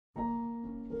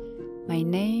My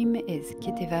name is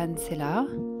Kethevane Cellard.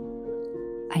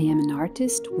 I am an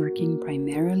artist working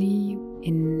primarily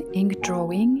in ink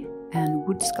drawing and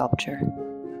wood sculpture.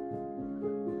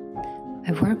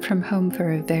 I've worked from home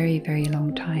for a very, very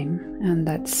long time, and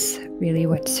that's really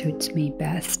what suits me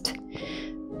best.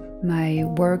 My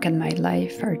work and my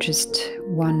life are just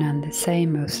one and the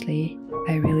same mostly.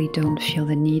 I really don't feel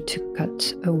the need to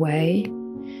cut away.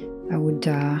 I would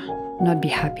not be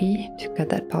happy to cut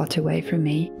that part away from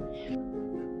me.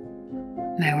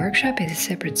 My workshop is a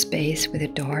separate space with a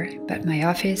door, but my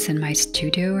office and my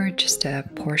studio are just a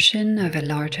portion of a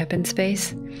large open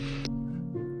space.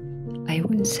 I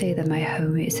wouldn't say that my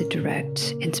home is a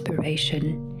direct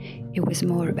inspiration. It was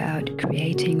more about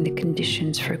creating the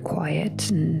conditions for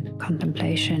quiet and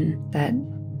contemplation that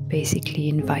basically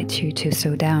invite you to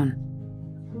slow down.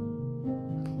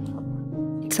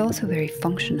 It's also very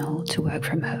functional to work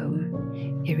from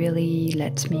home. It really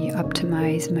lets me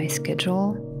optimize my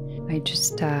schedule.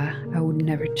 I would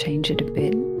never change it a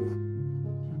bit.